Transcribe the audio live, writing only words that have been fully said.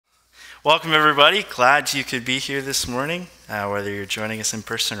Welcome, everybody. Glad you could be here this morning, whether you're joining us in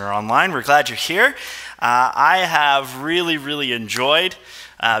person or online. We're glad you're here. I have really enjoyed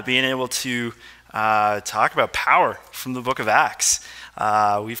being able to talk about power from the book of Acts.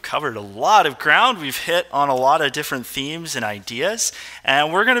 We've covered a lot of ground. We've hit on a lot of different themes and ideas,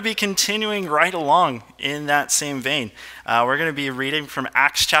 and we're going to be continuing right along in that same vein. We're going to be reading from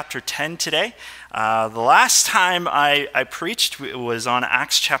Acts chapter 10 today. The last time I preached was on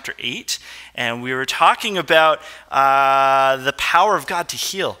Acts chapter 8, and we were talking about the power of God to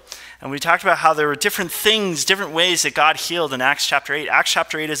heal. And we talked about how there were different things, different ways that God healed in Acts chapter 8. Acts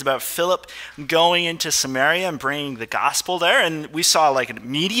chapter 8 is about Philip going into Samaria and bringing the gospel there. And we saw like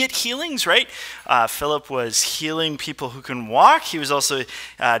immediate healings, right? Philip was healing people who couldn't walk. He was also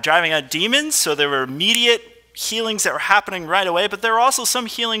driving out demons. So there were immediate healings that were happening right away, but there were also some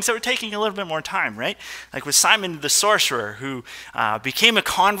healings that were taking a little bit more time, right? Like with Simon the sorcerer, who became a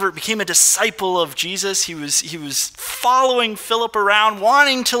convert, became a disciple of Jesus. He was following Philip around,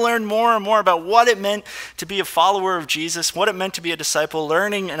 wanting to learn more and more about what it meant to be a follower of Jesus, what it meant to be a disciple,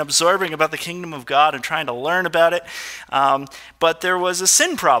 learning and absorbing about the kingdom of God and trying to learn about it. But there was a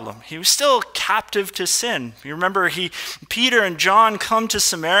sin problem. He was still captive to sin. You remember Peter and John come to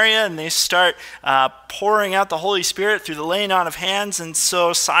Samaria and they start pouring out the Holy Spirit through the laying on of hands, and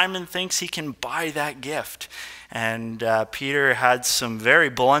so Simon thinks he can buy that gift. And Peter had some very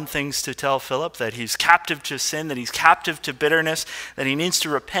blunt things to tell Philip, that he's captive to sin, that he's captive to bitterness, that he needs to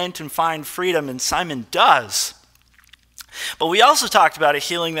repent and find freedom, and Simon does. But we also talked about a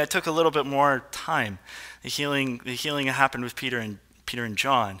healing that took a little bit more time. The healing that happened with Peter and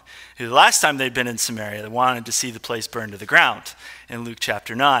John, who the last time they'd been in Samaria, they wanted to see the place burned to the ground in Luke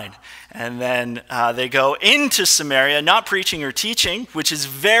chapter 9. And then they go into Samaria, not preaching or teaching, which is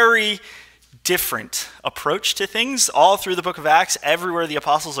very different approach to things. All through the book of Acts, everywhere the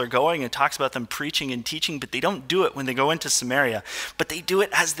apostles are going, it talks about them preaching and teaching, but they don't do it when they go into Samaria. But they do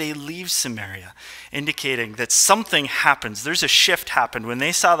it as they leave Samaria, indicating that something happens. There's a shift happened. When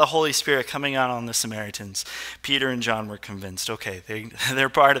they saw the Holy Spirit coming out on the Samaritans, Peter and John were convinced, okay, they're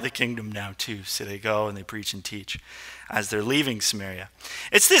part of the kingdom now too. So they go and they preach and teach as they're leaving Samaria.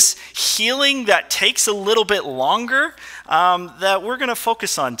 It's this healing that takes a little bit longer that we're going to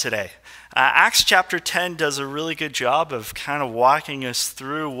focus on today. Acts chapter 10 does a really good job of kind of walking us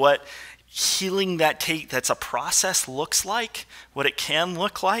through what healing that's a process looks like, what it can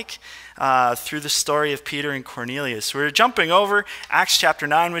look like through the story of Peter and Cornelius. We're jumping over Acts chapter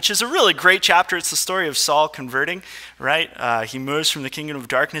 9, which is a really great chapter. It's the story of Saul converting, right? He moves from the kingdom of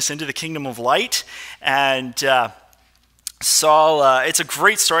darkness into the kingdom of light, and Saul, it's a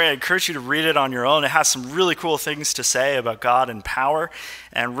great story. I encourage you to read it on your own. It has some really cool things to say about God and power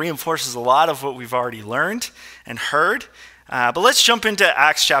and reinforces a lot of what we've already learned and heard. But let's jump into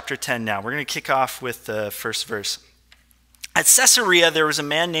Acts chapter 10 now. We're going to kick off with the first verse. At Caesarea, there was a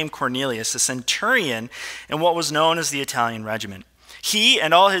man named Cornelius, a centurion in what was known as the Italian regiment. He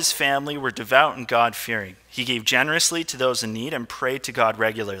and all his family were devout and God-fearing. He gave generously to those in need and prayed to God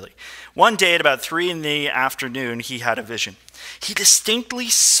regularly. One day at about 3 p.m, he had a vision. He distinctly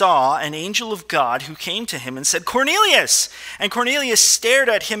saw an angel of God who came to him and said, "Cornelius!" And Cornelius stared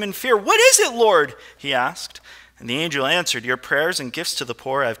at him in fear. "What is it, Lord?" he asked. And the angel answered, "Your prayers and gifts to the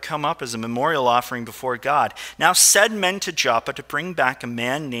poor have come up as a memorial offering before God. Now send men to Joppa to bring back a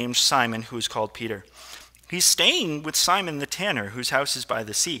man named Simon who is called Peter. He's staying with Simon the tanner, whose house is by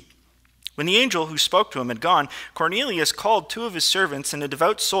the sea." When the angel who spoke to him had gone, Cornelius called 2 of his servants and a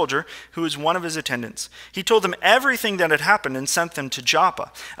devout soldier who was one of his attendants. He told them everything that had happened and sent them to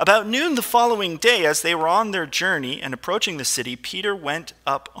Joppa. About noon the following day, as they were on their journey and approaching the city, Peter went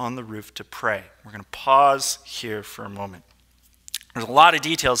up on the roof to pray. We're going to pause here for a moment. There's a lot of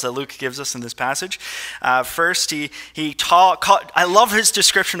details that Luke gives us in this passage. First, I love his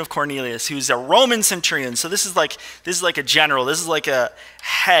description of Cornelius, who's a Roman centurion. So this is like a general. This is like a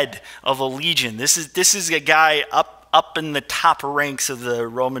head of a legion. This is a guy up in the top ranks of the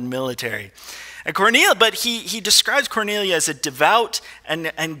Roman military. And but he describes Cornelius as a devout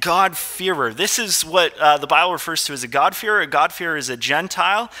and God-fearer. This is what the Bible refers to as a God-fearer. A God-fearer is a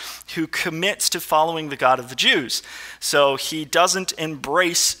Gentile who commits to following the God of the Jews. So he doesn't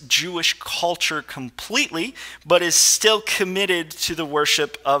embrace Jewish culture completely, but is still committed to the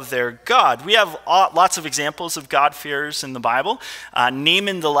worship of their God. We have lots of examples of God-fearers in the Bible.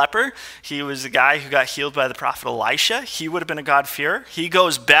 Naaman the leper, he was a guy who got healed by the prophet Elisha. He would have been a God-fearer. He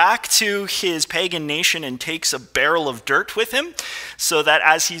goes back to his pagan nation and takes a barrel of dirt with him, so that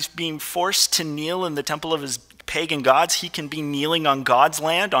as he's being forced to kneel in the temple of his pagan gods, he can be kneeling on God's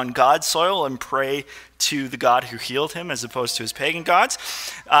land, on God's soil, and pray to the God who healed him as opposed to his pagan gods.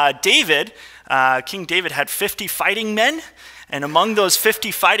 King David had 50 fighting men, and among those 50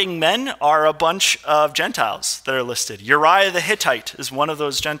 fighting men are a bunch of Gentiles that are listed. Uriah the Hittite is one of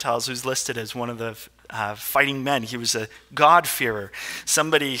those Gentiles who's listed as one of the fighting men. He was a God-fearer,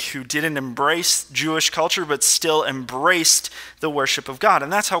 somebody who didn't embrace Jewish culture but still embraced the worship of God.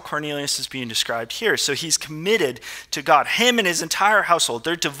 And that's how Cornelius is being described here. So he's committed to God. Him and his entire household,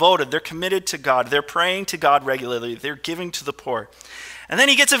 they're devoted, they're committed to God, they're praying to God regularly, they're giving to the poor. And then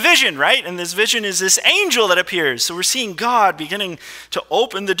he gets a vision, right? And this vision is this angel that appears. So we're seeing God beginning to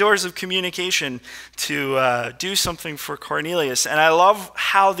open the doors of communication to do something for Cornelius. And I love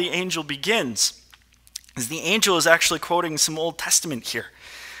how the angel begins. As the angel is actually quoting some Old Testament here,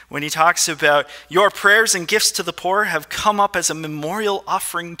 when he talks about your prayers and gifts to the poor have come up as a memorial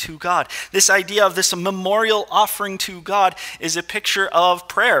offering to God. This idea of this memorial offering to God is a picture of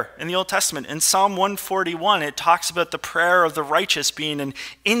prayer in the Old Testament. In Psalm 141, it talks about the prayer of the righteous being an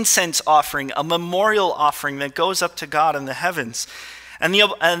incense offering, a memorial offering that goes up to God in the heavens. And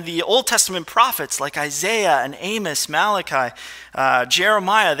the Old Testament prophets like Isaiah and Amos, Malachi,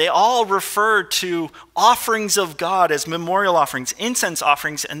 Jeremiah, they all refer to offerings of God as memorial offerings, incense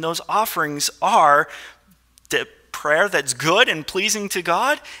offerings, and those offerings are the prayer that's good and pleasing to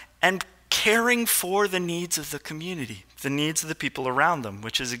God and caring for the needs of the community, the needs of the people around them,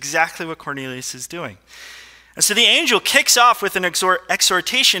 which is exactly what Cornelius is doing. And so the angel kicks off with an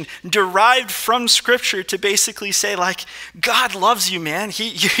exhortation derived from Scripture to basically say, like, God loves you, man.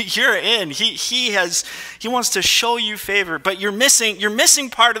 You're in. He wants to show you favor, but you're missing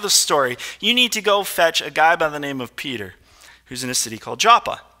part of the story. You need to go fetch a guy by the name of Peter, who's in a city called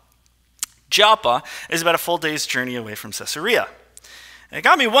Joppa. Joppa is about a full day's journey away from Caesarea. And it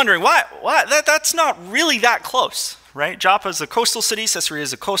got me wondering, why that's not really that close. Right? Joppa is a coastal city. Caesarea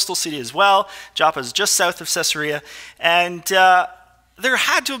is a coastal city as well. Joppa is just south of Caesarea. And there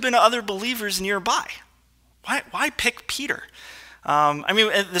had to have been other believers nearby. Why pick Peter?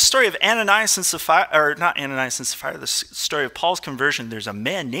 The story of Ananias and Sapphira, or not Ananias and Sapphira, the story of Paul's conversion, there's a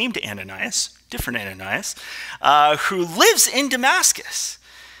man named Ananias, different Ananias, who lives in Damascus.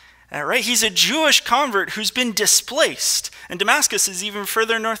 Right? He's a Jewish convert who's been displaced. And Damascus is even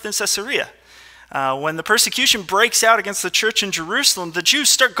further north than Caesarea. When the persecution breaks out against the church in Jerusalem, the Jews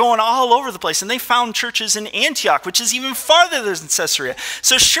start going all over the place, and they found churches in Antioch, which is even farther than Caesarea.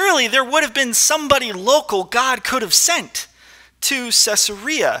 So surely there would have been somebody local God could have sent to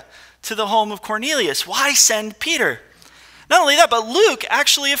Caesarea, to the home of Cornelius. Why send Peter? Not only that, but Luke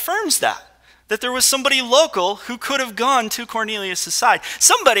actually affirms that there was somebody local who could have gone to Cornelius' side,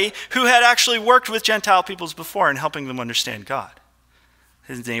 somebody who had actually worked with Gentile peoples before in helping them understand God.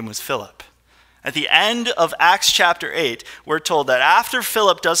 His name was Philip. At the end of Acts chapter 8, we're told that after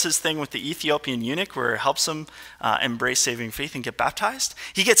Philip does his thing with the Ethiopian eunuch, where it helps him embrace saving faith and get baptized,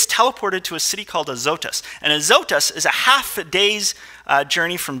 he gets teleported to a city called Azotus. And Azotus is a half a day's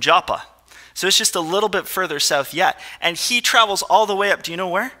journey from Joppa. So it's just a little bit further south yet. And he travels all the way up, do you know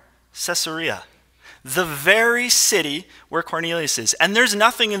where? Caesarea. The very city where Cornelius is. And there's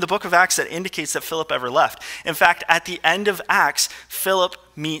nothing in the book of Acts that indicates that Philip ever left. In fact, at the end of Acts, Philip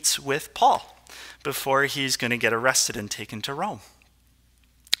meets with Paul before he's going to get arrested and taken to Rome.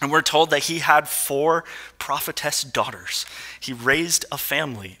 And we're told that he had 4 prophetess daughters. He raised a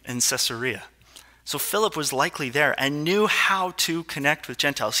family in Caesarea. So Philip was likely there and knew how to connect with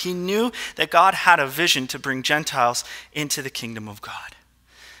Gentiles. He knew that God had a vision to bring Gentiles into the kingdom of God.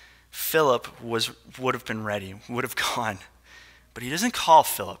 Philip would have been ready, would have gone. But he doesn't call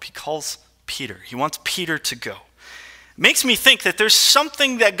Philip, he calls Peter. He wants Peter to go. Makes me think that there's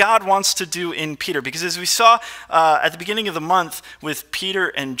something that God wants to do in Peter, because as we saw at the beginning of the month with Peter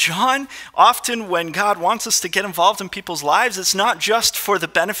and John, often when God wants us to get involved in people's lives, it's not just for the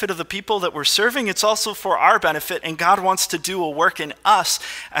benefit of the people that we're serving, it's also for our benefit, and God wants to do a work in us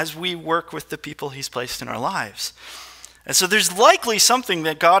as we work with the people he's placed in our lives. And so there's likely something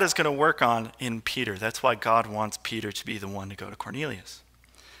that God is going to work on in Peter. That's why God wants Peter to be the one to go to Cornelius.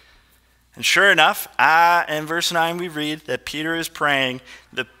 And sure enough, in verse 9 we read that Peter is praying,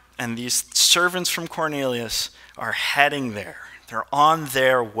 and these servants from Cornelius are heading there. They're on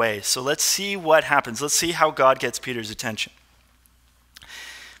their way. So let's see what happens. Let's see how God gets Peter's attention.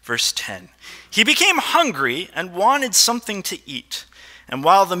 Verse 10, he became hungry and wanted something to eat. And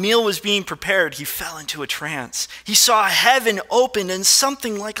while the meal was being prepared, he fell into a trance. He saw heaven open and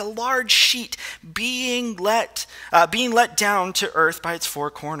something like a large sheet being let down to earth by its 4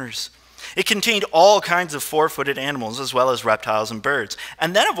 corners. It contained all kinds of 4-footed animals as well as reptiles and birds.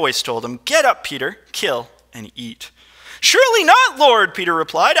 And then a voice told him, "Get up, Peter, kill and eat." "Surely not, Lord," Peter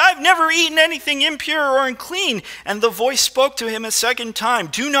replied. "I've never eaten anything impure or unclean." And the voice spoke to him a second time,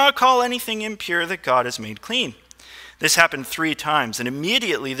 "Do not call anything impure that God has made clean." This happened 3 times, and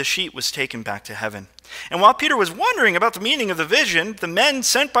immediately the sheet was taken back to heaven. And while Peter was wondering about the meaning of the vision, the men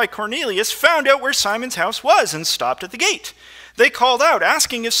sent by Cornelius found out where Simon's house was and stopped at the gate. They called out,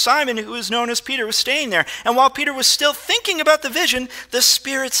 asking if Simon, who was known as Peter, was staying there. And while Peter was still thinking about the vision, the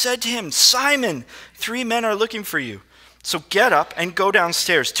Spirit said to him, "Simon, 3 men are looking for you. So get up and go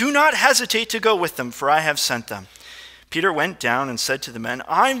downstairs. Do not hesitate to go with them, for I have sent them." Peter went down and said to the men,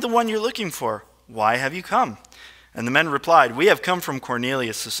 "I'm the one you're looking for. Why have you come?" And the men replied, "We have come from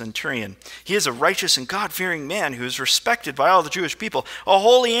Cornelius the centurion. He is a righteous and God-fearing man who is respected by all the Jewish people. A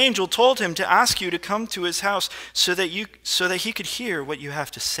holy angel told him to ask you to come to his house so that he could hear what you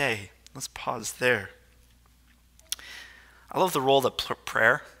have to say." Let's pause there. I love the role that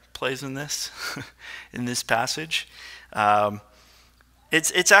prayer plays in this, in this passage.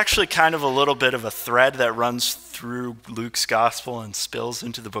 It's actually kind of a little bit of a thread that runs through Luke's gospel and spills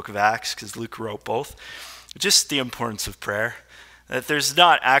into the book of Acts, because Luke wrote both. Just the importance of prayer. That there's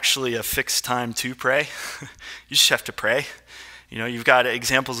not actually a fixed time to pray. You just have to pray. You know, you've got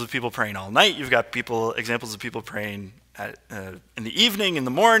examples of people praying all night. You've got examples of people praying in the evening, in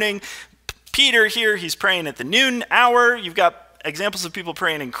the morning. Peter here, he's praying at the noon hour. You've got examples of people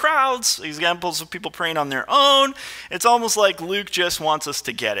praying in crowds, examples of people praying on their own. It's almost like Luke just wants us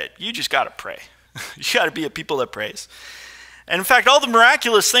to get it. You just got to pray. You got to be a people that prays. And in fact, all the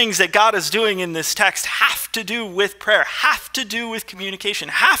miraculous things that God is doing in this text have to do with prayer, have to do with communication,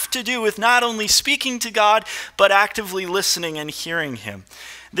 have to do with not only speaking to God, but actively listening and hearing him.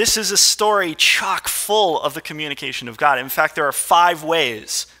 This is a story chock full of the communication of God. In fact, there are 5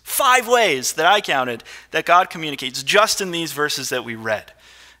 ways that I counted that God communicates just in these verses that we read.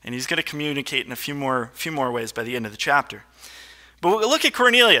 And he's going to communicate in a few more ways by the end of the chapter. But look at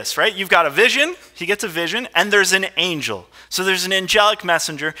Cornelius, right? You've got a vision, he gets a vision, and there's an angel. So there's an angelic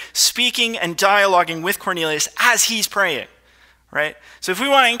messenger speaking and dialoguing with Cornelius as he's praying, right? So if we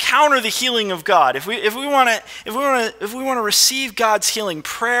want to encounter the healing of God, if we want to receive God's healing,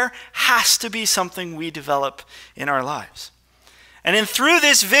 prayer has to be something we develop in our lives. And through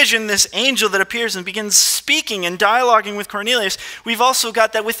this vision, this angel that appears and begins speaking and dialoguing with Cornelius, we've also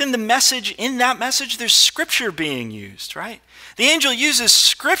got that within the message, in that message, there's scripture being used, right? The angel uses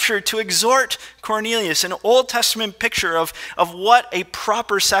scripture to exhort Cornelius, an Old Testament picture of what a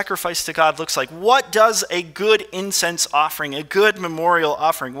proper sacrifice to God looks like. What does a good incense offering, a good memorial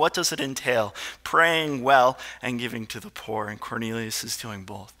offering, what does it entail? Praying well and giving to the poor, and Cornelius is doing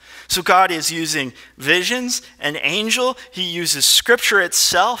both. So God is using visions, an angel, he uses scripture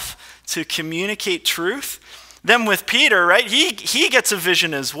itself to communicate truth. Then with Peter, right, he gets a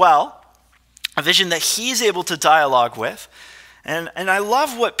vision as well, a vision that he's able to dialogue with. And I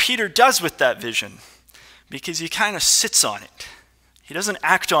love what Peter does with that vision, because he kind of sits on it. He doesn't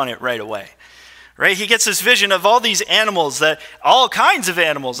act on it right away, right? He gets this vision of all these animals, all kinds of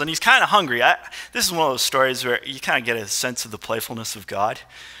animals, and he's kind of hungry. This is one of those stories where you kind of get a sense of the playfulness of God,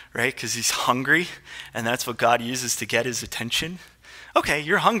 right? Because he's hungry, and that's what God uses to get his attention. Okay,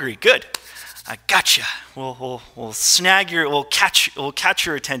 you're hungry, good. I gotcha. We'll catch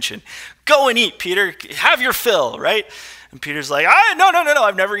your attention. Go and eat, Peter. Have your fill, right? And Peter's like, no,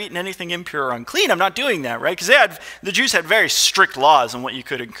 I've never eaten anything impure or unclean. I'm not doing that, right? Because the Jews had very strict laws on what you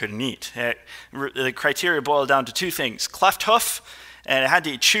could and couldn't eat. The criteria boiled down to 2 things: cleft hoof, and it had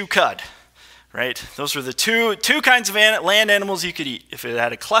to chew cud, right? Those were the two kinds of land animals you could eat. If it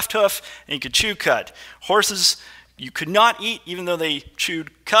had a cleft hoof and you could chew cud. Horses, you could not eat even though they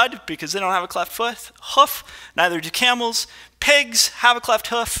chewed cud because they don't have a cleft hoof. Neither do camels. Pigs have a cleft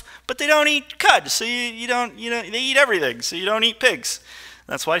hoof, but they don't eat cud, so they eat everything, so you don't eat pigs.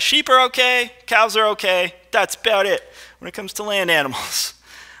 That's why sheep are okay, cows are okay. That's about it when it comes to land animals.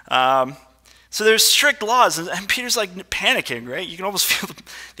 So there's strict laws, and Peter's like panicking, right? You can almost feel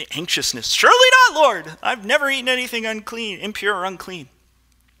the anxiousness. Surely not, Lord. I've never eaten anything unclean, impure or unclean.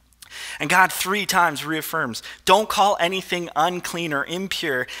 And God 3 times reaffirms, don't call anything unclean or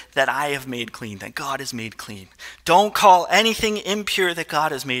impure that I have made clean, that God has made clean. Don't call anything impure that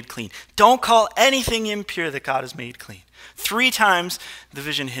God has made clean. Don't call anything impure that God has made clean. 3 times the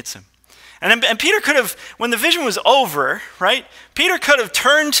vision hits him. And Peter could have, when the vision was over, right, Peter could have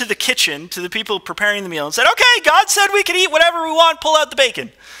turned to the kitchen, to the people preparing the meal and said, okay, God said we could eat whatever we want, pull out the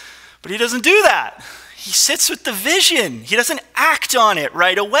bacon. But he doesn't do that. He sits with the vision. He doesn't act on it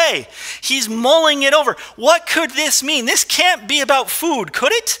right away. He's mulling it over. What could this mean? This can't be about food,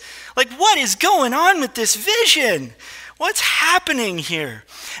 could it? Like, what is going on with this vision? What's happening here?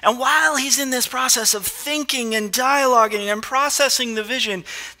 And while he's in this process of thinking and dialoguing and processing the vision,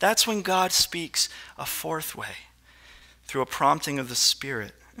 that's when God speaks a fourth way, through a prompting of the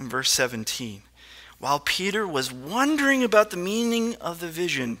Spirit in verse 17. While Peter was wondering about the meaning of the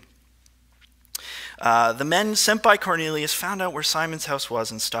vision, the men sent by Cornelius found out where Simon's house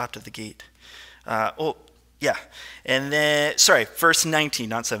was and stopped at the gate. And then, verse 19,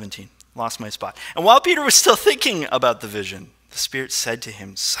 not 17. Lost my spot. And while Peter was still thinking about the vision, the Spirit said to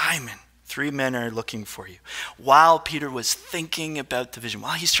him, Simon, 3 men are looking for you. While Peter was thinking about the vision,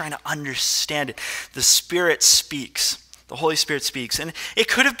 while he's trying to understand it, the Spirit speaks. The Holy Spirit speaks. And it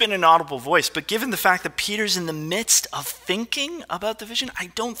could have been an audible voice, but given the fact that Peter's in the midst of thinking about the vision,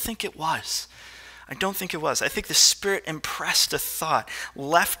 I don't think it was. I think the Spirit impressed a thought,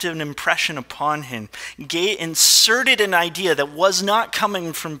 left an impression upon him, inserted an idea that was not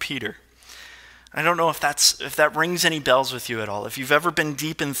coming from Peter. I don't know if that rings any bells with you at all. If you've ever been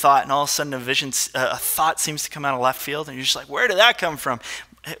deep in thought and all of a sudden a thought seems to come out of left field and you're just like, where did that come from?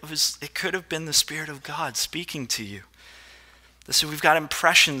 It could have been the Spirit of God speaking to you. So we've got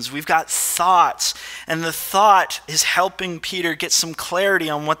impressions, we've got thoughts, and the thought is helping Peter get some clarity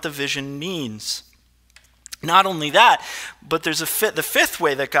on what the vision means. Not only that, but there's the fifth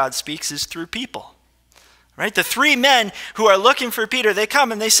way that God speaks is through people. Right? The 3 men who are looking for Peter, they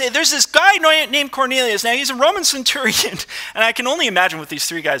come and they say, there's this guy named Cornelius. Now, he's a Roman centurion. And I can only imagine what these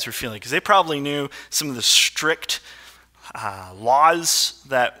 3 guys were feeling, because they probably knew some of the strict laws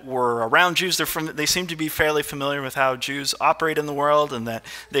that were around Jews. They seem to be fairly familiar with how Jews operate in the world, and that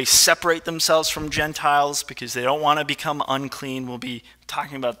they separate themselves from Gentiles because they don't want to become unclean. We'll be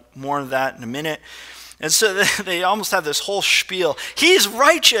talking about more of that in a minute. And so they almost have this whole spiel. He's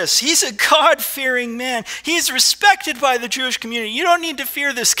righteous. He's a God-fearing man. He's respected by the Jewish community. You don't need to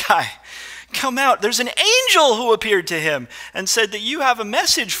fear this guy. Come out. There's an angel who appeared to him and said that you have a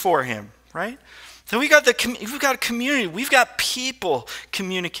message for him, right? So we've got a community. We've got people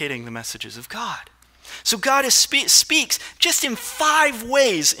communicating the messages of God. So God speaks just in 5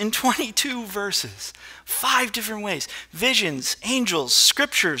 ways in 22 verses. 5 different ways. Visions, angels,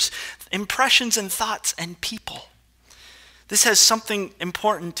 scriptures, impressions and thoughts, and people. This has something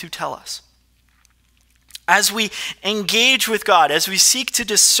important to tell us. As we engage with God, as we seek to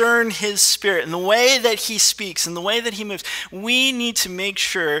discern his Spirit and the way that he speaks and the way that he moves, we need to make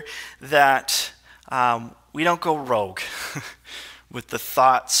sure that we don't go rogue with the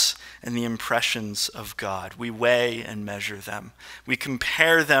thoughts and the impressions of God. We weigh and measure them. We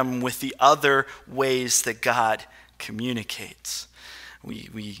compare them with the other ways that God communicates. We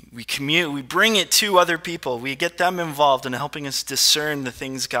bring it to other people. We get them involved in helping us discern the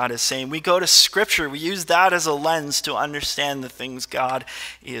things God is saying. We go to Scripture. We use that as a lens to understand the things God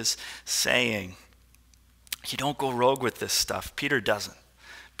is saying. You don't go rogue with this stuff. Peter doesn't.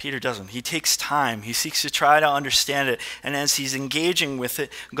 He takes time. He seeks to try to understand it. And as he's engaging with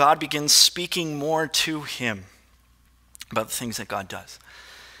it, God begins speaking more to him about the things that God does.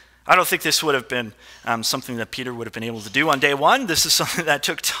 I don't think this would have been something that Peter would have been able to do on day one. This is something that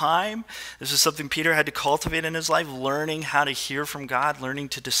took time. This is something Peter had to cultivate in his life, learning how to hear from God, learning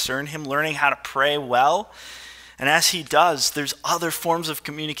to discern him, learning how to pray well. And as he does, there's other forms of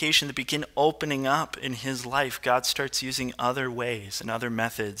communication that begin opening up in his life. God starts using other ways and other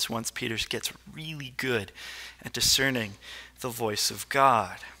methods once Peter gets really good at discerning the voice of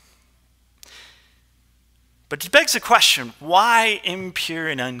God. But it begs the question, why impure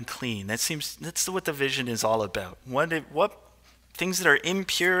and unclean? That's what the vision is all about. What things that are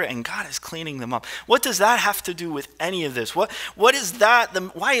impure and God is cleaning them up. What does that have to do with any of this? What is that?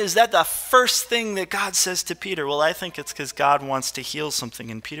 Why is that the first thing that God says to Peter? Well, I think it's because God wants to heal something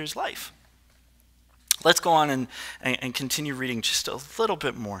in Peter's life. Let's go on and continue reading just a little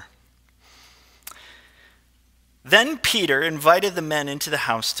bit more. Then Peter invited the men into the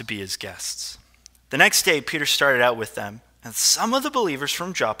house to be his guests. The next day, Peter started out with them, and some of the believers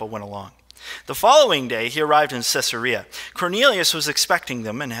from Joppa went along. The following day, he arrived in Caesarea. Cornelius was expecting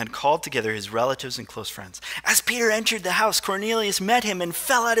them and had called together his relatives and close friends. As Peter entered the house, Cornelius met him and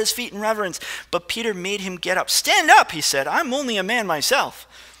fell at his feet in reverence. But Peter made him get up. "Stand up," he said. "I'm only a man myself."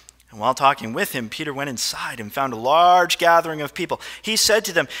 And while talking with him, Peter went inside and found a large gathering of people. He said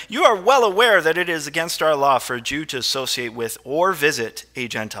to them, "You are well aware that it is against our law for a Jew to associate with or visit a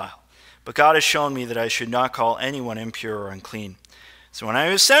Gentile. But God has shown me that I should not call anyone impure or unclean. So when I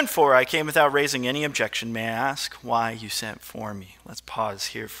was sent for, I came without raising any objection. May I ask why you sent for me?" Let's pause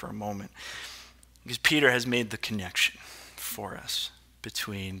here for a moment, because Peter has made the connection for us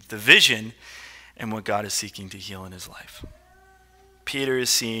between the vision and what God is seeking to heal in his life. Peter is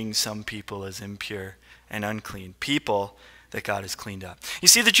seeing some people as impure and unclean, people that God has cleaned up. You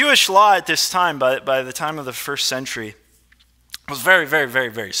see, the Jewish law at this time, by the time of the first century, was very, very, very,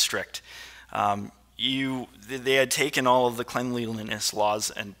 very strict. They had taken all of the cleanliness laws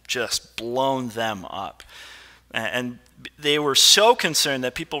and just blown them up. And they were so concerned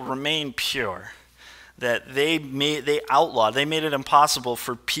that people remain pure that they made it impossible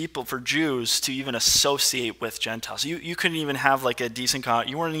for Jews to even associate with Gentiles. You couldn't even have like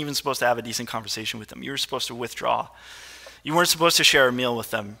you weren't even supposed to have a decent conversation with them. You were supposed to withdraw. You weren't supposed to share a meal with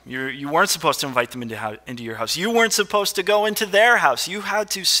them. You weren't supposed to invite them into your house. You weren't supposed to go into their house. You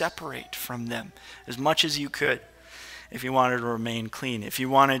had to separate from them as much as you could if you wanted to remain clean, if you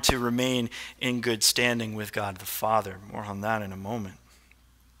wanted to remain in good standing with God the Father. More on that in a moment.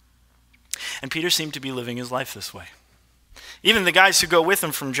 And Peter seemed to be living his life this way. Even the guys who go with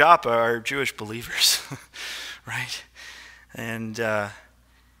him from Joppa are Jewish believers, right? And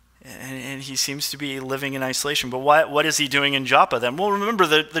he seems to be living in isolation. But what is he doing in Joppa then? Well, remember,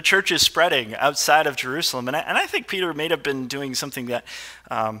 the church is spreading outside of Jerusalem. And I think Peter may have been doing something that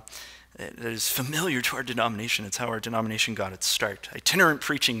is familiar to our denomination. It's how our denomination got its start. Itinerant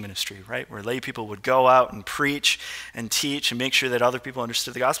preaching ministry, right? Where lay people would go out and preach and teach and make sure that other people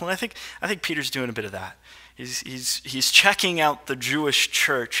understood the gospel. And I think Peter's doing a bit of that. He's checking out the Jewish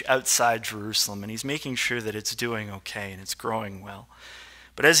church outside Jerusalem, and he's making sure that it's doing okay and it's growing well.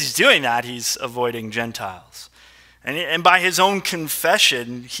 But as he's doing that, he's avoiding Gentiles. And by his own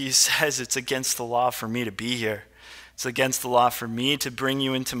confession, he says, it's against the law for me to be here. It's against the law for me to bring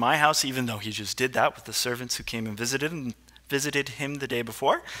you into my house, even though he just did that with the servants who came and visited him the day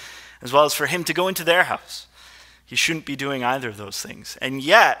before, as well as for him to go into their house. He shouldn't be doing either of those things. And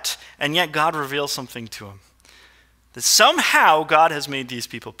yet God reveals something to him. That somehow God has made these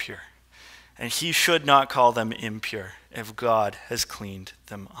people pure. And he should not call them impure if God has cleaned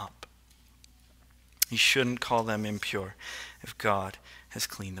them up. He shouldn't call them impure if God has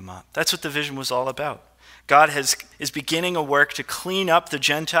cleaned them up. That's what the vision was all about. God is beginning a work to clean up the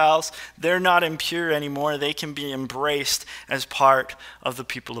Gentiles. They're not impure anymore. They can be embraced as part of the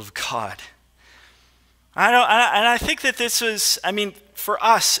people of God. And I think that this was, for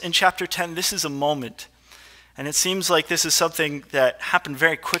us in chapter 10, this is a moment. And it seems like this is something that happened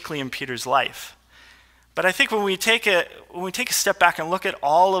very quickly in Peter's life. But I think when we take a step back and look at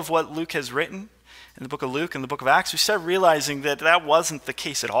all of what Luke has written in the book of Luke and the book of Acts, we start realizing that wasn't the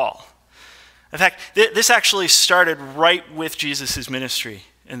case at all. In fact, this actually started right with Jesus' ministry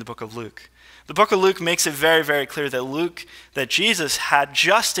in the book of Luke. The book of Luke makes it very, very clear that Jesus had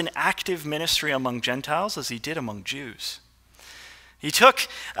just an active ministry among Gentiles as he did among Jews. He took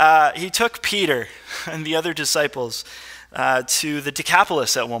Peter and the other disciples to the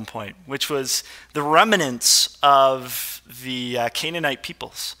Decapolis at one point, which was the remnants of the Canaanite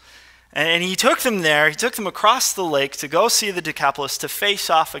peoples. And he took them there, he took them across the lake to go see the Decapolis to face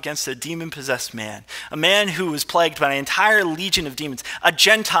off against a demon-possessed man, a man who was plagued by an entire legion of demons, a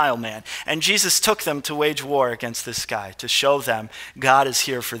Gentile man. And Jesus took them to wage war against this guy to show them God is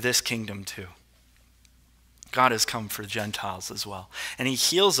here for this kingdom too. God has come for Gentiles as well. And he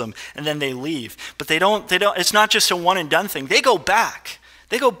heals them, and then they leave. But they don't, it's not just a one and done thing. They go back.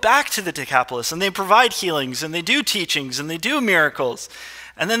 They go back to the Decapolis, and they provide healings, and they do teachings, and they do miracles.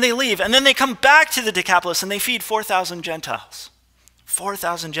 And then they leave, and then they come back to the Decapolis, and they feed 4,000 Gentiles.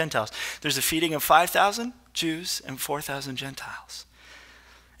 4,000 Gentiles. There's a feeding of 5,000 Jews and 4,000 Gentiles.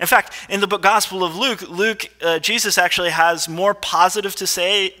 In fact, in the Gospel of Luke, Jesus actually has more positive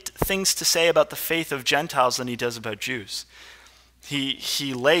things to say about the faith of Gentiles than he does about Jews.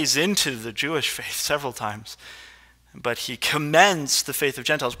 He lays into the Jewish faith several times, but he commends the faith of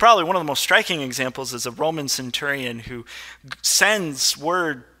Gentiles. Probably one of the most striking examples is a Roman centurion who sends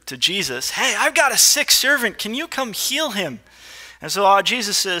word to Jesus, "Hey, I've got a sick servant. Can you come heal him?" And so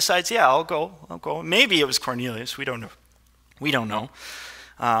Jesus decides, "Yeah, I'll go." Maybe it was Cornelius. We don't know.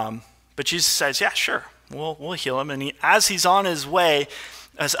 But Jesus says, "Yeah, sure, we'll heal him." And as he's on his way,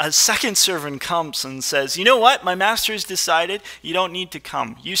 a second servant comes and says, "You know what? My master's decided you don't need to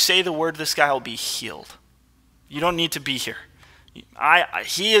come. You say the word, this guy will be healed. You don't need to be here.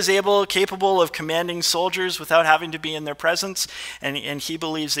 He is capable of commanding soldiers without having to be in their presence, and he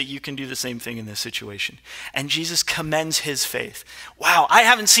believes that you can do the same thing in this situation." And Jesus commends his faith. Wow, I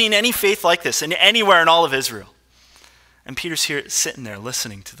haven't seen any faith like this anywhere in all of Israel. And Peter's here sitting there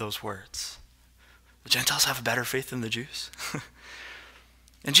listening to those words. The Gentiles have a better faith than the Jews.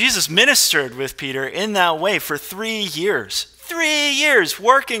 And Jesus ministered with Peter in that way for 3 years. 3 years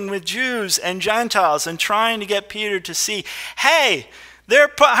working with Jews and Gentiles and trying to get Peter to see, hey,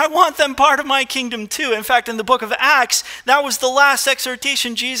 I want them part of my kingdom too. In fact, in the book of Acts, that was the last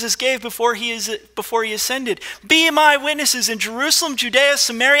exhortation Jesus gave before he ascended. Be my witnesses in Jerusalem, Judea,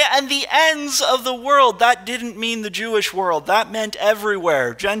 Samaria, and the ends of the world. That didn't mean the Jewish world. That meant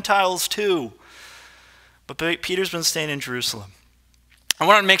everywhere, Gentiles too. But Peter's been staying in Jerusalem. I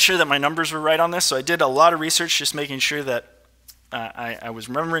wanted to make sure that my numbers were right on this, so I did a lot of research just making sure that I was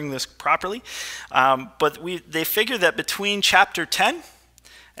remembering this properly. But they figure that between chapter 10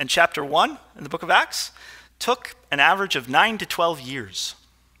 and chapter 1 in the book of Acts took an average of 9 to 12 years.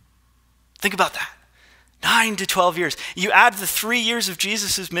 Think about that. 9 to 12 years. You add the 3 years of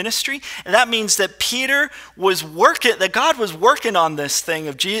Jesus' ministry, and that means that God was working on this thing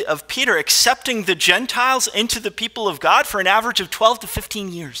of Peter accepting the Gentiles into the people of God for an average of 12 to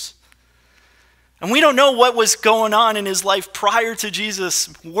 15 years. And we don't know what was going on in his life prior to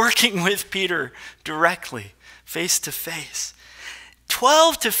Jesus working with Peter directly, face to face.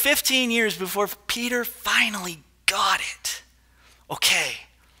 12 to 15 years before Peter finally got it. Okay.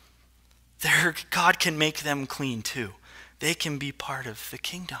 God can make them clean too. They can be part of the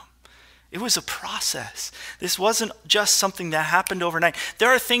kingdom. It was a process. This wasn't just something that happened overnight. There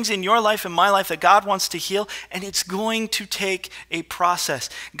are things in your life and my life that God wants to heal, and it's going to take a process.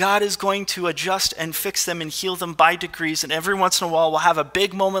 God is going to adjust and fix them and heal them by degrees, and every once in a while we'll have a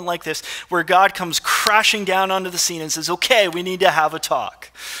big moment like this where God comes crashing down onto the scene and says, okay, we need to have a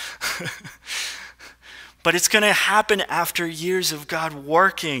talk. But it's going to happen after years of God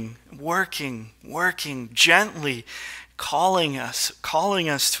working gently, calling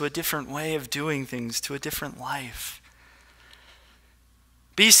us to a different way of doing things, to a different life.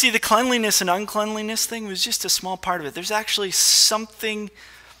 But you see, the cleanliness and uncleanliness thing was just a small part of it. There's actually something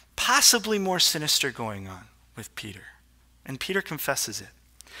possibly more sinister going on with Peter. And Peter confesses it.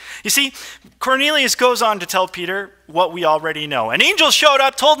 You see, Cornelius goes on to tell Peter what we already know. An angel showed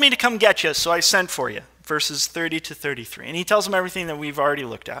up, told me to come get you, so I sent for you. Verses 30 to 33. And he tells him everything that we've already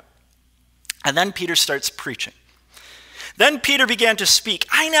looked at. And then Peter starts preaching. Then Peter began to speak.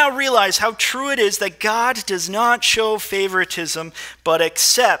 I now realize how true it is that God does not show favoritism, but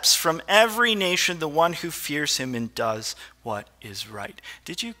accepts from every nation the one who fears him and does what is right.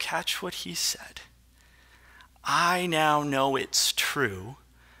 Did you catch what he said? I now know it's true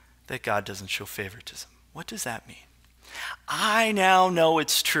that God doesn't show favoritism. What does that mean? I now know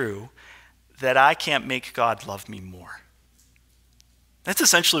it's true that I can't make God love me more. That's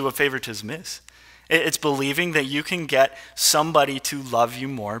essentially what favoritism is. It's believing that you can get somebody to love you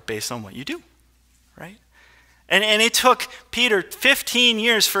more based on what you do, right? And it took Peter 15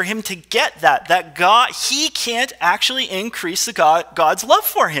 years for him to get that God, he can't actually increase God's love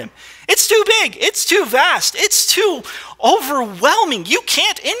for him. It's too big, it's too vast, it's too overwhelming. You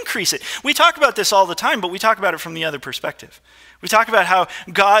can't increase it. We talk about this all the time, but we talk about it from the other perspective. We talk about how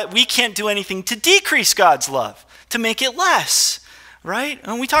we can't do anything to decrease God's love, to make it less, right?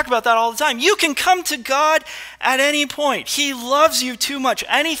 And we talk about that all the time. You can come to God at any point. He loves you too much.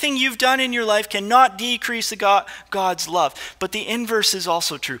 Anything you've done in your life cannot decrease God's love. But the inverse is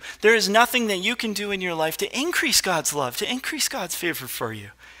also true. There is nothing that you can do in your life to increase God's love, to increase God's favor for you.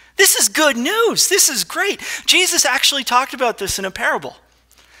 This is good news. This is great. Jesus actually talked about this in a parable.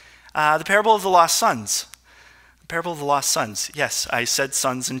 The parable of the lost sons. Parable of the lost sons. Yes, I said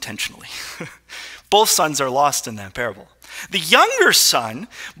sons intentionally. Both sons are lost in that parable. The younger son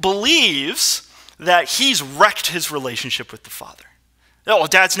believes that he's wrecked his relationship with the father. Oh,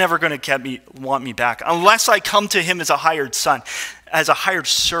 dad's never going to want me back unless I come to him as a hired son, as a hired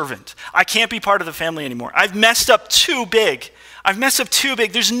servant. I can't be part of the family anymore. I've messed up too big.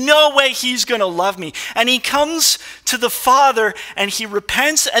 There's no way he's going to love me. And he comes to the father and he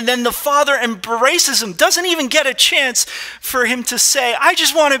repents, and then the father embraces him. Doesn't even get a chance for him to say, I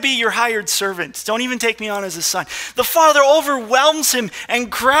just want to be your hired servant. Don't even take me on as a son. The father overwhelms him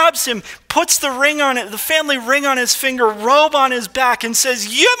and grabs him, puts the ring on it, the family ring on his finger, robe on his back, and says,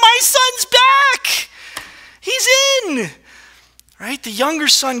 my son's back. He's in. Right? The younger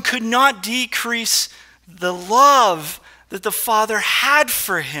son could not decrease the love that the father had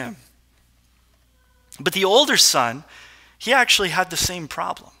for him. But the older son, he actually had the same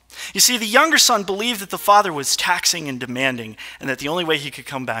problem. You see, the younger son believed that the father was taxing and demanding, and that the only way he could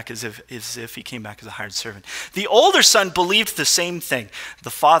come back is if he came back as a hired servant. The older son believed the same thing. The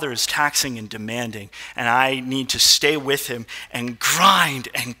father is taxing and demanding, and I need to stay with him and grind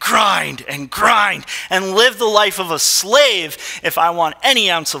and grind and grind and live the life of a slave if I want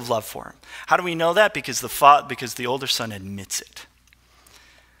any ounce of love for him. How do we know that? Because the older son admits it.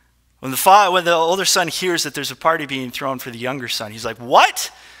 When the older son hears that there's a party being thrown for the younger son, he's like,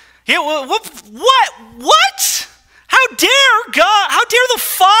 what? What? How dare God, how dare the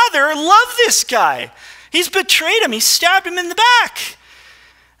father love this guy? He's betrayed him. He stabbed him in the back.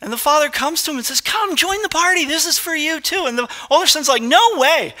 And the father comes to him and says, come, join the party. This is for you too. And the older son's like, no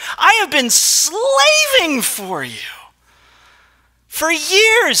way. I have been slaving for you for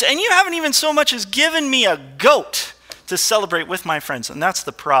years, and you haven't even so much as given me a goat to celebrate with my friends. And that's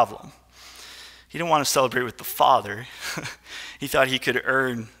the problem. He didn't want to celebrate with the father. He thought he could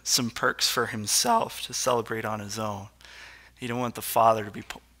earn some perks for himself to celebrate on his own. He didn't want the father to be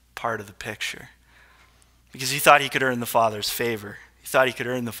part of the picture because he thought he could earn the father's favor. He thought he could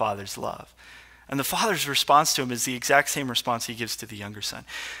earn the father's love. And the father's response to him is the exact same response he gives to the younger son.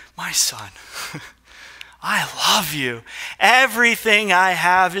 My son, I love you. Everything I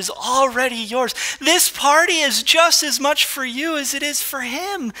have is already yours. This party is just as much for you as it is for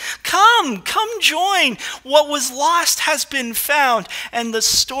him. Come join. What was lost has been found, and the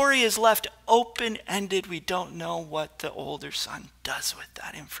story is left open-ended. We don't know what the older son does with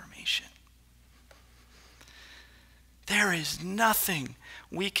that information. There is nothing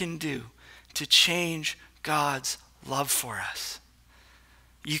we can do to change God's love for us.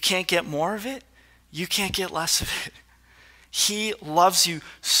 You can't get more of it. You can't get less of it. He loves you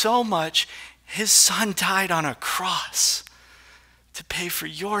so much, his son died on a cross to pay for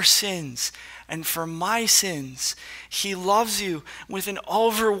your sins and for my sins. He loves you with an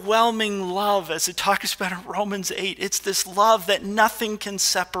overwhelming love, as it talks about in Romans 8. It's this love that nothing can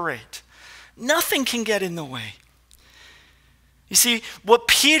separate. Nothing can get in the way. You see, what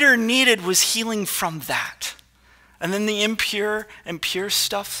Peter needed was healing from that. And then the impure and pure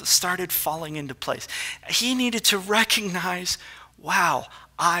stuff started falling into place. He needed to recognize, wow,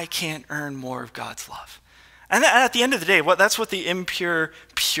 I can't earn more of God's love. And at the end of the day, that's what the impure,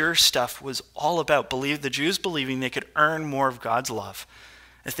 pure stuff was all about. The Jews believing they could earn more of God's love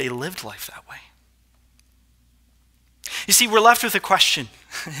if they lived life that way. You see, we're left with a question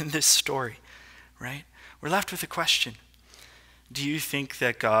in this story, right? We're left with a question. Do you think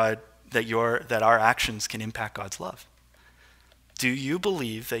that our actions can impact God's love? Do you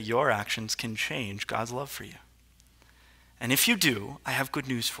believe that your actions can change God's love for you? And if you do, I have good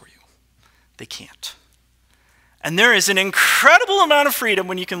news for you. They can't. And there is an incredible amount of freedom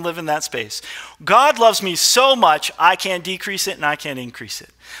when you can live in that space. God loves me so much, I can't decrease it and I can't increase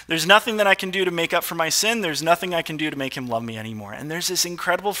it. There's nothing that I can do to make up for my sin. There's nothing I can do to make him love me anymore. And there's this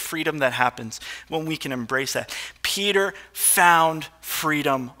incredible freedom that happens when we can embrace that. Peter found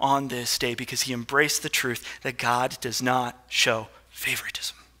freedom on this day because he embraced the truth that God does not show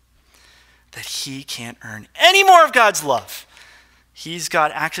favoritism, that he can't earn any more of God's love. He's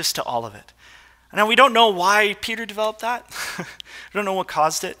got access to all of it. Now, we don't know why Peter developed that. We don't know what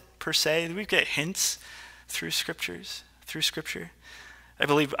caused it, per se. We get hints through Scripture.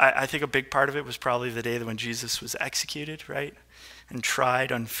 I think a big part of it was probably the day when Jesus was executed, right? And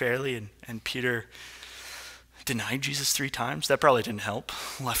tried unfairly, and Peter denied Jesus 3 times. That probably didn't help.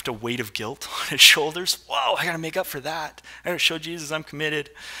 Left a weight of guilt on his shoulders. Whoa, I got to make up for that. I got to show Jesus I'm committed,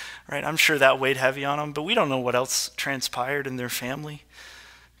 right? I'm sure that weighed heavy on him, but we don't know what else transpired in their family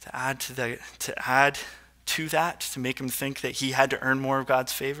to add to that, to make him think that he had to earn more of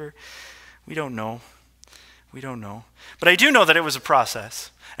God's favor. We don't know. But I do know that it was a process.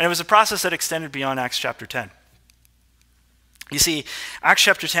 And it was a process that extended beyond Acts chapter 10. You see, Acts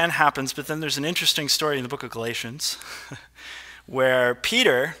chapter 10 happens, but then there's an interesting story in the book of Galatians where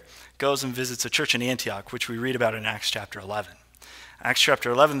Peter goes and visits a church in Antioch, which we read about in Acts chapter 11. Acts chapter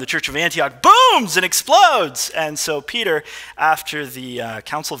 11, the church of Antioch booms and explodes. And so Peter, after the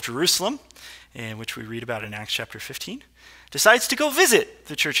Council of Jerusalem, in which we read about in Acts chapter 15, decides to go visit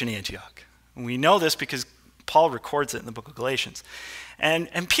the church in Antioch. And we know this because Paul records it in the book of Galatians.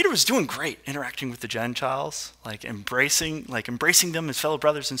 And Peter was doing great, interacting with the Gentiles, embracing them as fellow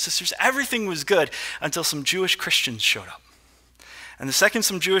brothers and sisters. Everything was good until some Jewish Christians showed up. And the second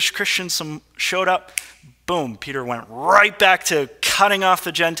some Jewish Christians showed up, boom, Peter went right back to cutting off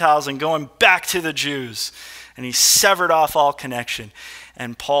the Gentiles and going back to the Jews. And he severed off all connection.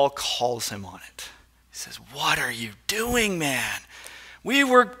 And Paul calls him on it. He says, what are you doing, man? We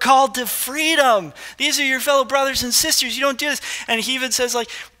were called to freedom. These are your fellow brothers and sisters. You don't do this. And he even says,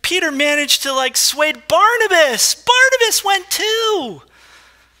 Peter managed to sway Barnabas. Barnabas went too.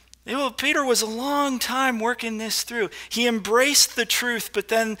 Peter was a long time working this through. He embraced the truth, but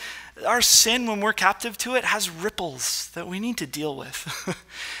then our sin, when we're captive to it, has ripples that we need to deal with.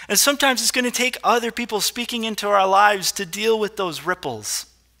 And sometimes it's going to take other people speaking into our lives to deal with those ripples,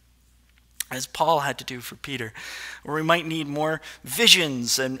 as Paul had to do for Peter. Or we might need more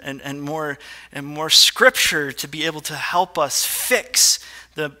visions and more scripture to be able to help us fix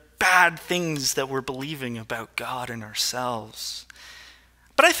the bad things that we're believing about God and ourselves.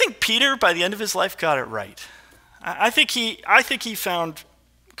 But I think Peter, by the end of his life, got it right. I think he found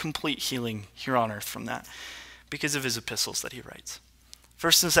complete healing here on earth from that because of his epistles that he writes.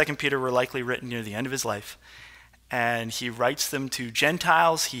 1st and 2nd Peter were likely written near the end of his life, and he writes them to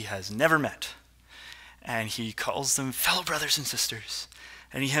Gentiles he has never met. And he calls them fellow brothers and sisters.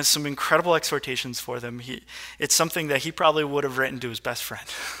 And he has some incredible exhortations for them. It's something that he probably would have written to his best friend.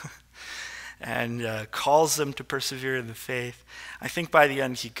 And calls them to persevere in the faith. I think by the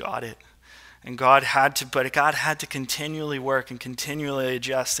end he got it. And God had to continually work and continually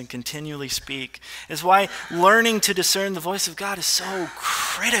adjust and continually speak. It's why learning to discern the voice of God is so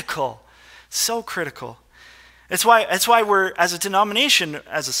critical. So critical. It's why we're, as a denomination,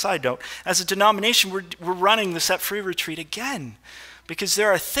 as a side note, as a denomination, we're running the Set Free Retreat again. Because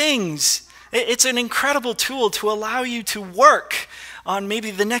there are things, it's an incredible tool to allow you to work on maybe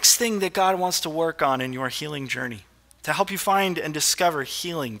the next thing that God wants to work on in your healing journey. To help you find and discover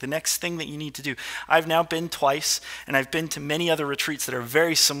healing, the next thing that you need to do. I've now been twice, and I've been to many other retreats that are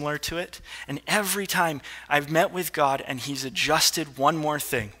very similar to it. And every time I've met with God and he's adjusted one more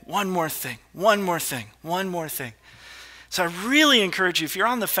thing. So I really encourage you, if you're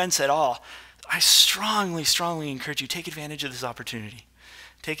on the fence at all, I strongly, strongly encourage you, take advantage of this opportunity.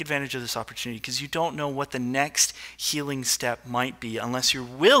 Take advantage of this opportunity because you don't know what the next healing step might be unless you're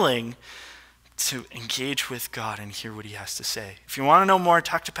willing to engage with God and hear what he has to say. If you want to know more,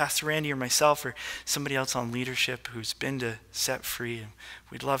 talk to Pastor Randy or myself or somebody else on leadership who's been to Set Free.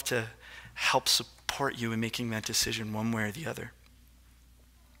 We'd love to help support you in making that decision one way or the other.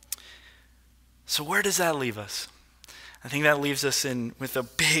 So where does that leave us? I think that leaves us in with a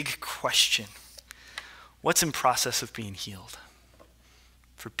big question. What's in process of being healed?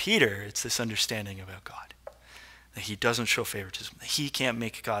 For Peter, it's this understanding about God, that he doesn't show favoritism, that he can't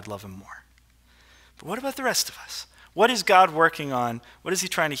make God love him more. But what about the rest of us? What is God working on? What is he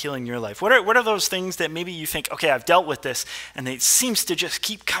trying to heal in your life? What are those things that maybe you think, okay, I've dealt with this, and it seems to just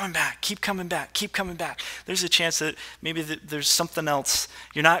keep coming back. There's a chance that maybe there's something else.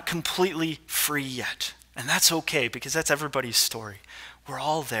 You're not completely free yet. And that's okay, because that's everybody's story. We're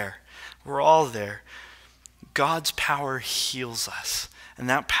all there. God's power heals us. And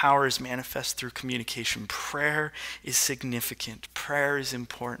that power is manifest through communication. Prayer is significant. Prayer is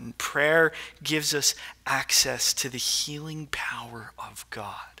important. Prayer gives us access to the healing power of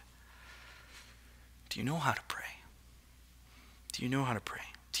God. Do you know how to pray? Do you know how to pray?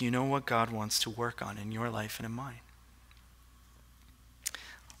 Do you know what God wants to work on in your life and in mine?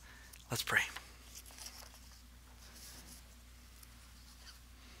 Let's pray.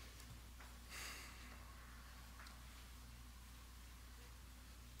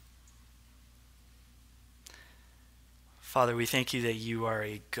 Father, we thank you that you are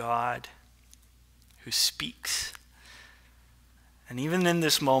a God who speaks. And even in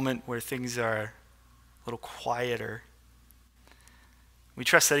this moment where things are a little quieter, we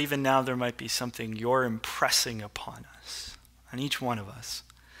trust that even now there might be something you're impressing upon us, on each one of us.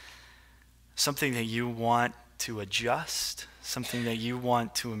 Something that you want to adjust, something that you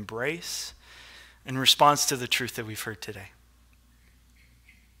want to embrace in response to the truth that we've heard today.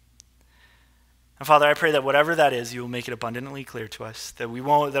 And Father, I pray that whatever that is, you will make it abundantly clear to us, that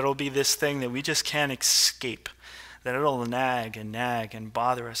it'll be this thing that we just can't escape, that it'll nag and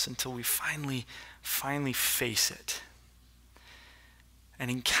bother us until we finally face it and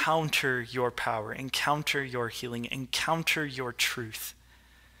encounter your power, encounter your healing, encounter your truth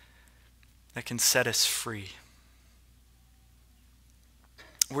that can set us free.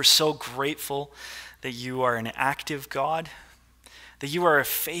 We're so grateful that you are an active God, that you are a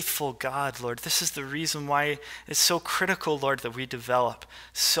faithful God, Lord. This is the reason why it's so critical, Lord, that we develop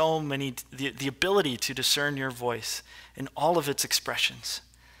the ability to discern your voice in all of its expressions.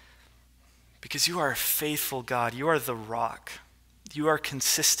 Because you are a faithful God. You are the rock. You are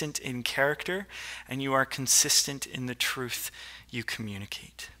consistent in character, and you are consistent in the truth you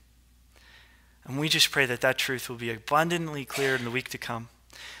communicate. And we just pray that that truth will be abundantly clear in the week to come.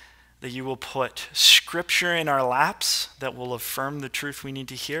 That you will put scripture in our laps that will affirm the truth we need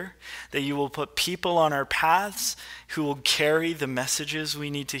to hear. That you will put people on our paths who will carry the messages we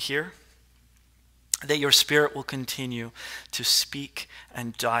need to hear. That your Spirit will continue to speak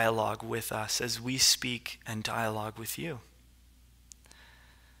and dialogue with us as we speak and dialogue with you.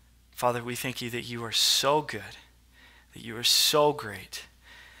 Father, we thank you that you are so good, that you are so great,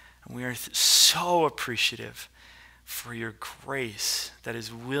 and we are so appreciative for your grace that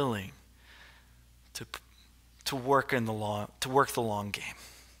is willing to work the long game.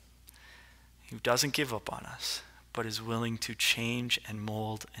 Who doesn't give up on us, but is willing to change and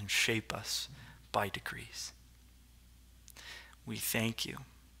mold and shape us by degrees. We thank you.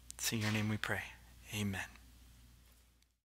 It's in your name we pray. Amen.